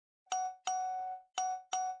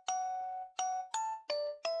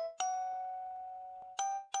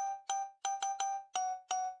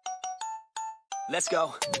Let's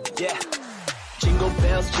go, yeah. Jingle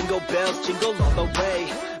bells, jingle all the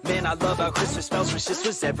way. Man, I love how Christmas smells, wish this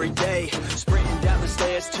was every day. Sprinting down the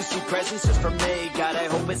stairs to see presents just for me. God, I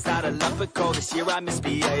hope it's not a lump cold this year I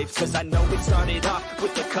misbehaved. Cause I know it started off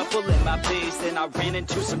with a couple in my B's. Then I ran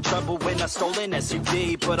into some trouble when I stole an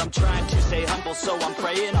SUV. But I'm trying to stay humble, so I'm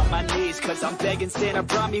praying on my knees. Cause I'm begging Santa,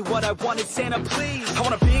 brought me what I wanted, Santa please. I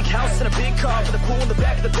want a big house and a big car with a pool in the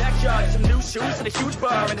back of the backyard. Some new shoes and a huge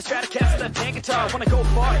bar and a Stratocaster and a tan guitar. Wanna go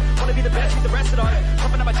far, wanna be the best, be the rest of art.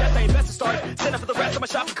 Pumping on my chest, I ain't best to start. Santa for the rest of my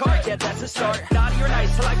shopping cart, yeah, that's a start. Naughty or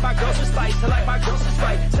nice, I like my girls with spice, I like my girls with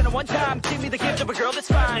right. Santa one time, give me the gift of a girl that's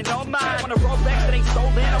fine, all mine. I want a Rolex that ain't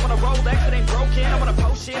stolen, I want a Rolex that ain't broken. I want a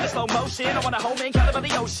potion in slow motion, I want a home in kind of by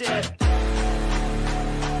the ocean.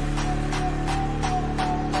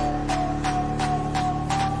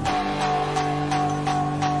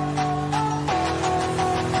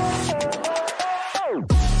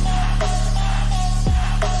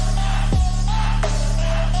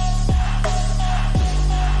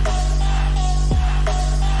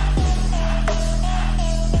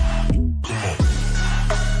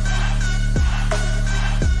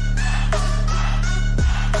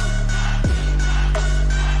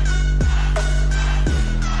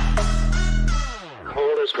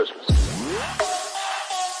 Christmas.